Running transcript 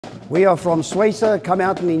We are from Swaysa. Come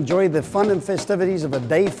out and enjoy the fun and festivities of a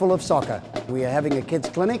day full of soccer. We are having a kids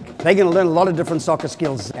clinic. They're going to learn a lot of different soccer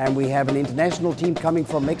skills. And we have an international team coming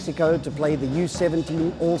from Mexico to play the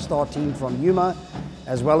U17 All-Star team from Yuma,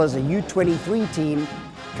 as well as a U23 team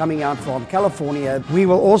coming out from California. We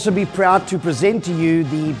will also be proud to present to you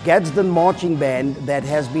the Gadsden Marching Band that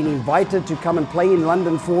has been invited to come and play in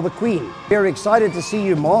London for the Queen. We're excited to see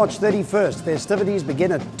you March 31st. Festivities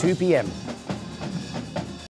begin at 2 p.m.